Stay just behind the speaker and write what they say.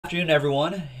afternoon,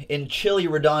 everyone. In chilly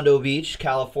Redondo Beach,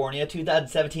 California,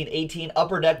 2017-18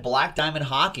 Upper Deck Black Diamond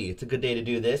Hockey. It's a good day to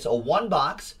do this. A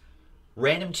one-box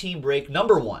random team break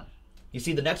number 1. You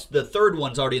see, the third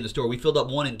one's already in the store. We filled up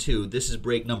 1 and 2. This is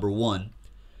break number 1,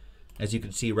 as you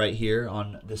can see right here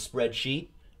on the spreadsheet.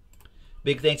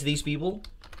 Big thanks to these people.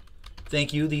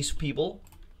 Thank you, these people.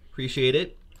 Appreciate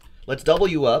it. Let's double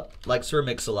you up, like Sir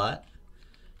Mix-a-Lot,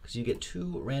 because you get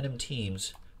 2 random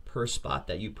teams per spot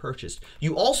that you purchased.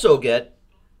 You also get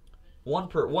one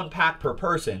pack per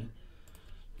person,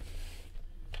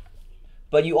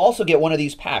 but you also get one of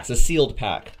these packs, a sealed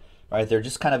pack, right there,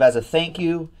 just kind of as a thank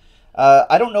you.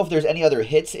 I don't know if there's any other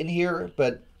hits in here,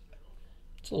 but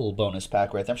it's a little bonus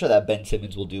pack right there. I'm sure that Ben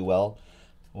Simmons will do well.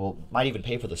 Might even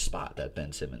pay for the spot, that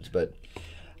Ben Simmons. But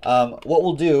what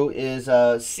we'll do is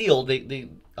sealed. The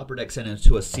Upper Deck sent it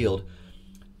to us sealed.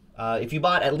 If you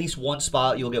bought at least 1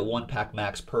 spot, you'll get 1 pack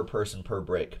max per person per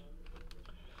break.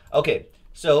 Okay,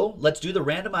 so let's do the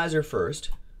randomizer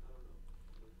first.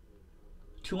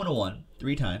 2 and a 1,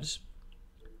 3 times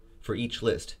for each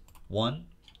list. 1,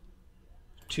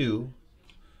 2,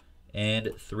 and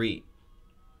 3.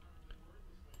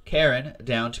 Karen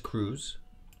down to Cruz.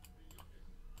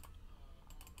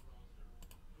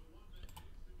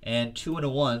 And 2 and a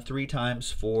 1, 3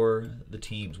 times for the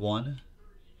teams. 1,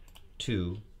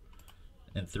 2,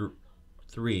 and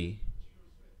 3.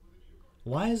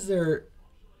 Why is there...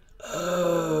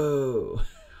 Oh.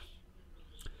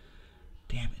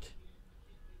 Damn it.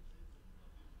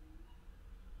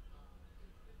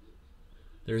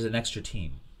 There's an extra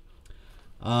team.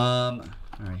 All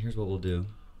right, here's what we'll do.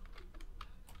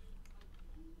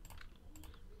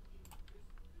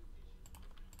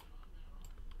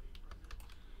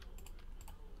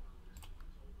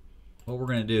 What we're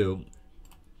going to do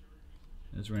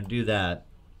is we're going to do that,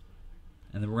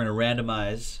 and then we're going to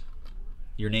randomize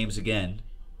your names again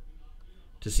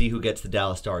to see who gets the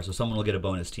Dallas Stars. So someone will get a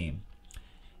bonus team.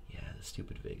 Yeah, the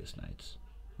stupid Vegas Knights.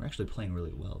 We're actually playing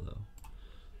really well, though.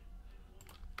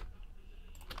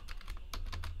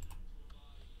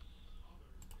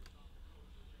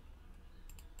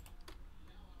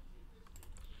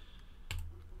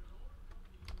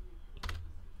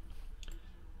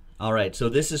 All right, so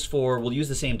this is for, we'll use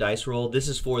the same dice roll. This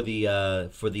is for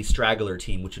the straggler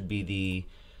team, which would be the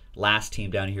last team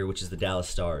down here, which is the Dallas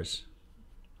Stars.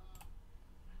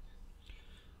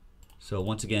 So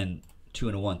once again, 2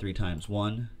 and a 1, 3 times.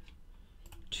 1,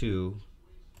 2,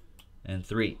 and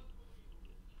 3.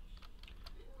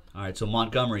 All right, so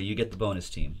Montgomery, you get the bonus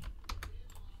team.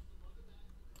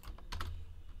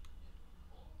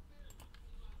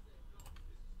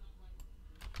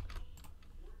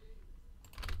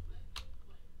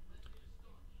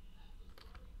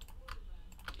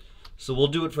 So we'll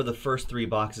do it for the first 3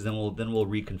 boxes, then we'll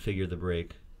reconfigure the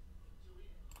break.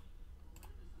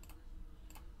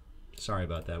 Sorry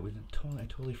about that. I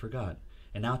totally forgot.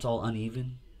 And now it's all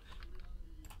uneven.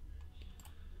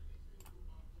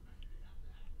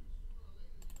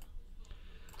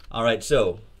 All right,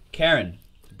 so Karen,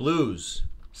 Blues,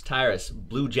 Tyrus,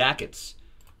 Blue Jackets.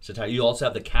 So you also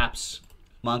have the Caps.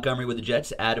 Montgomery with the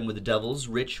Jets, Adam with the Devils,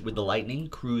 Rich with the Lightning,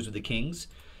 Cruz with the Kings.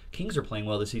 Kings are playing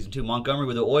well this season, too. Montgomery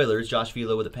with the Oilers, Josh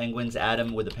Velo with the Penguins,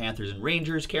 Adam with the Panthers and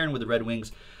Rangers, Karen with the Red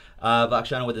Wings,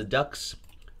 Vakshana with the Ducks,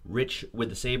 Rich with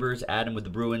the Sabres, Adam with the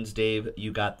Bruins, Dave,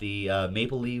 you got the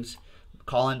Maple Leafs,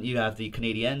 Colin, you have the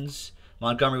Canadiens,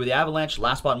 Montgomery with the Avalanche,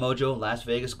 Last Spot Mojo, Las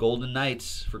Vegas Golden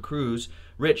Knights for Cruz,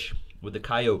 Rich with the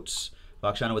Coyotes,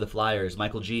 Vakshana with the Flyers,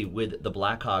 Michael G with the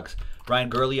Blackhawks, Brian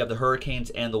Gurley, you have the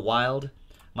Hurricanes and the Wild,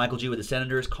 Michael G with the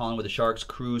Senators, Colin with the Sharks,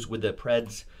 Cruz with the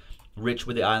Preds, Rich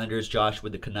with the Islanders, Josh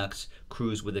with the Canucks,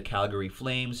 Cruz with the Calgary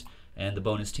Flames, and the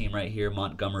bonus team right here,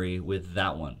 Montgomery with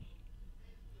that one.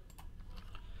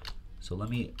 So let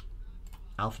me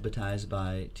alphabetize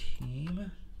by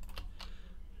team.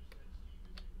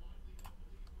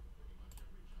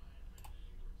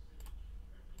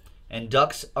 And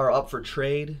Ducks are up for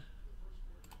trade.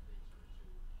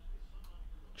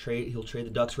 He'll trade the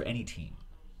Ducks for any team.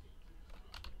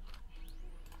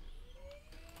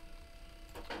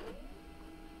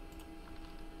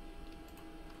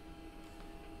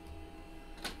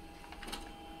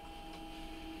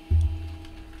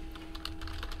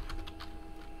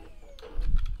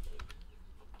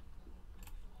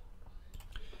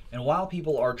 And while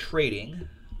people are trading,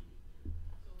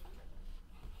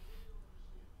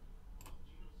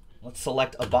 let's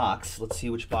select a box. Let's see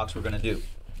which box we're going to do.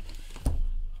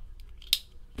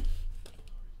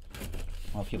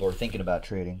 While people are thinking about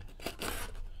trading.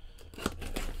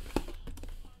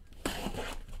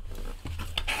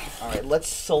 All right, let's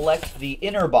select the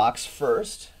inner box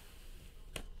first,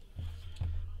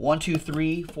 1, 2,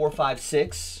 3, 4, 5,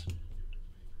 6.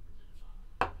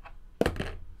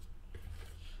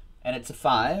 And it's a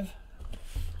 5.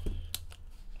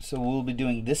 So we'll be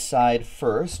doing this side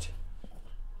first.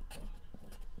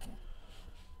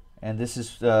 And this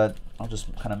is, I'll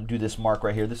just kind of do this mark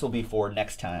right here. This will be for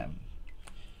next time.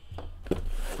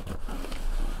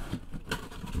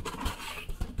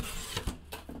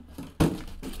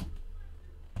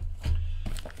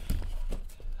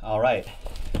 All right.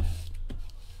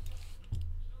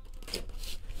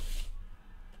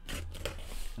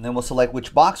 And then we'll select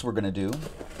which box we're going to do.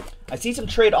 I see some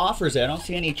trade offers there. I don't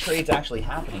see any trades actually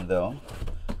happening, though.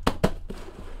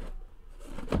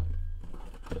 All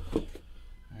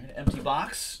right, empty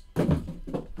box.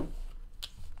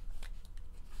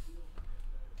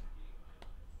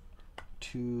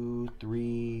 2,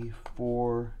 3,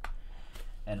 4,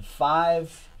 and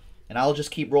 5. And I'll just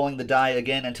keep rolling the die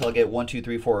again until I get 1, 2,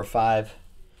 3, 4, or 5.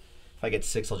 If I get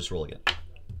 6, I'll just roll again.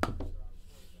 I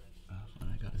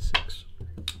got a 6.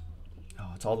 Oh,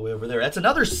 it's all the way over there. That's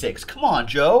another 6. Come on,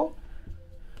 Joe.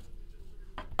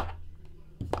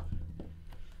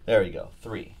 There we go.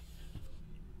 3.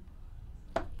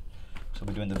 So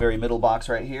we're doing the very middle box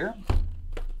right here.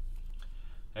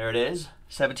 There it is.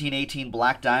 17-18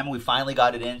 Black Diamond. We finally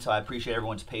got it in, so I appreciate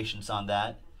everyone's patience on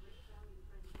that.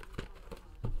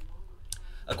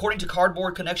 According to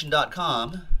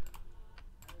cardboardconnection.com,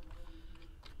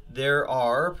 there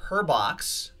are, per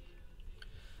box,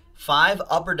 5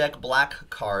 Upper Deck Black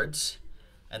cards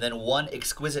and then 1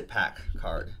 Exquisite Pack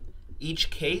card. Each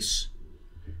case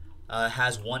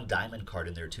has 1 Diamond card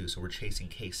in there too, so we're chasing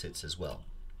case hits as well.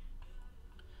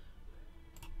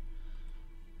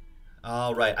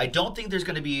 All right, I don't think there's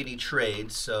going to be any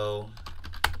trades, so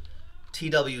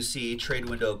TWC, trade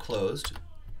window closed.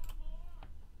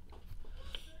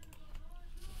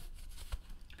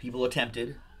 People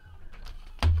attempted.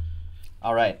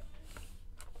 All right.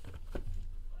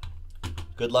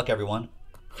 Good luck, everyone.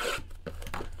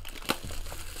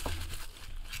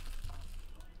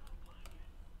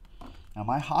 Now,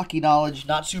 my hockey knowledge,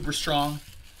 not super strong,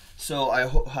 so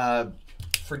I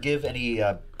forgive any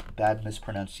bad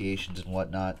mispronunciations and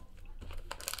whatnot.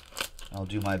 I'll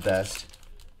do my best.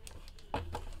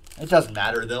 It doesn't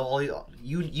matter, though.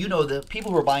 You know the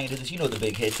people who are buying into this, you know the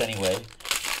big hits anyway.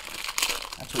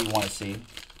 That's what we want to see.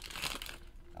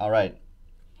 All right.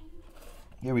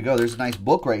 Here we go. There's a nice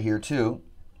book right here, too.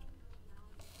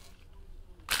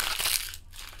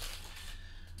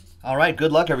 All right.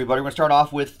 Good luck, everybody. We're going to start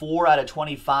off with 4 out of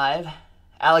 25.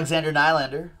 Alexander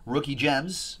Nylander, rookie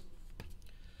gems.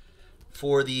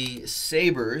 For the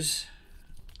Sabres,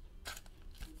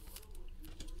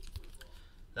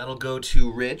 that'll go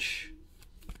to Rich.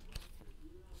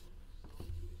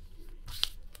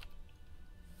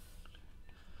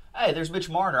 Hey, there's Mitch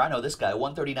Marner. I know this guy.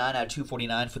 139 out of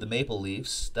 249 for the Maple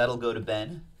Leafs. That'll go to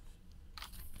Ben.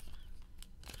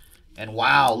 And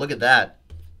wow, look at that.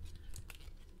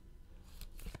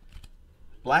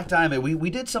 Black Diamond. We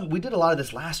did a lot of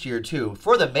this last year too.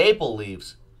 For the Maple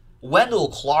Leafs. Wendell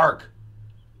Clark.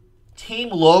 Team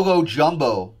logo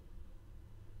jumbo.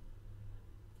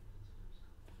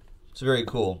 It's very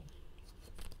cool.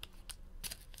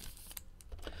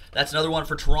 That's another one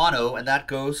for Toronto, and that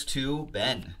goes to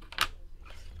Ben.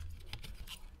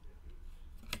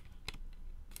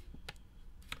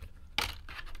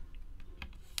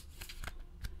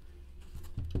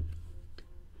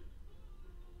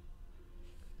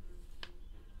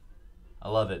 I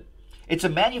love it. It's a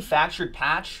manufactured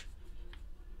patch,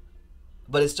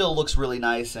 but it still looks really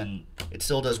nice, and it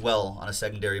still does well on a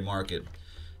secondary market.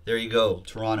 There you go,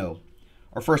 Toronto.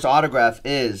 Our first autograph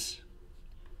is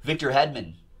Victor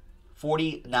Hedman,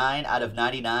 49 out of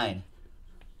 99.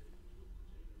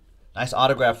 Nice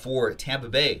autograph for Tampa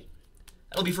Bay.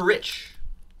 That'll be for Rich.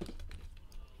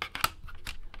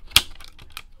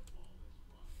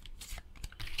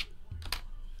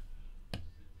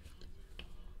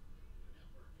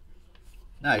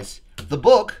 Nice. The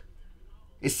book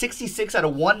is 66 out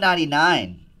of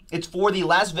 199. It's for the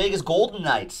Las Vegas Golden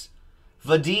Knights.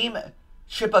 Vadim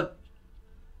Chipa.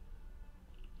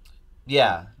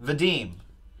 Yeah, Vadim.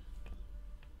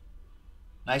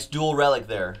 Nice dual relic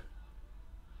there.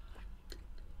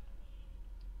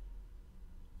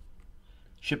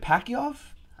 Shipakyov?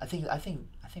 I think I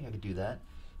could do that.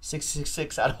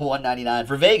 666 out of 199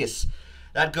 for Vegas.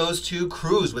 That goes to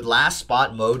Cruz with last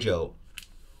spot mojo.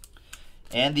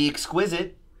 And the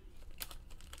Exquisite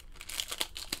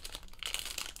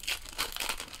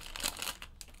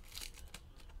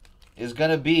is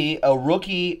going to be a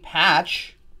rookie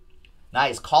patch.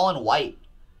 Nice. Colin White.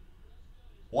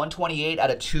 128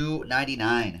 out of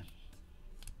 299.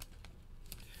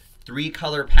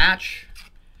 3-color patch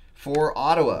for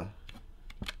Ottawa.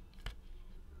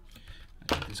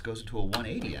 I think this goes into a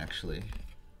 180, actually.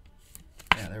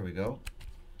 Yeah, there we go.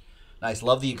 Nice.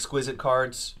 Love the exquisite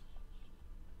cards.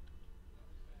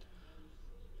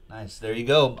 Nice. There you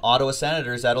go. Ottawa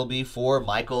Senators. That'll be for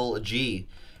Michael G.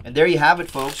 And there you have it,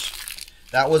 folks.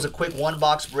 That was a quick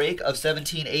one-box break of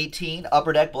 17-18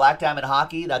 Upper Deck Black Diamond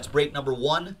Hockey. That's break number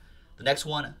 1. The next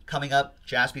one coming up,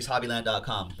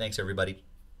 JaspysHobbyland.com. Thanks, everybody.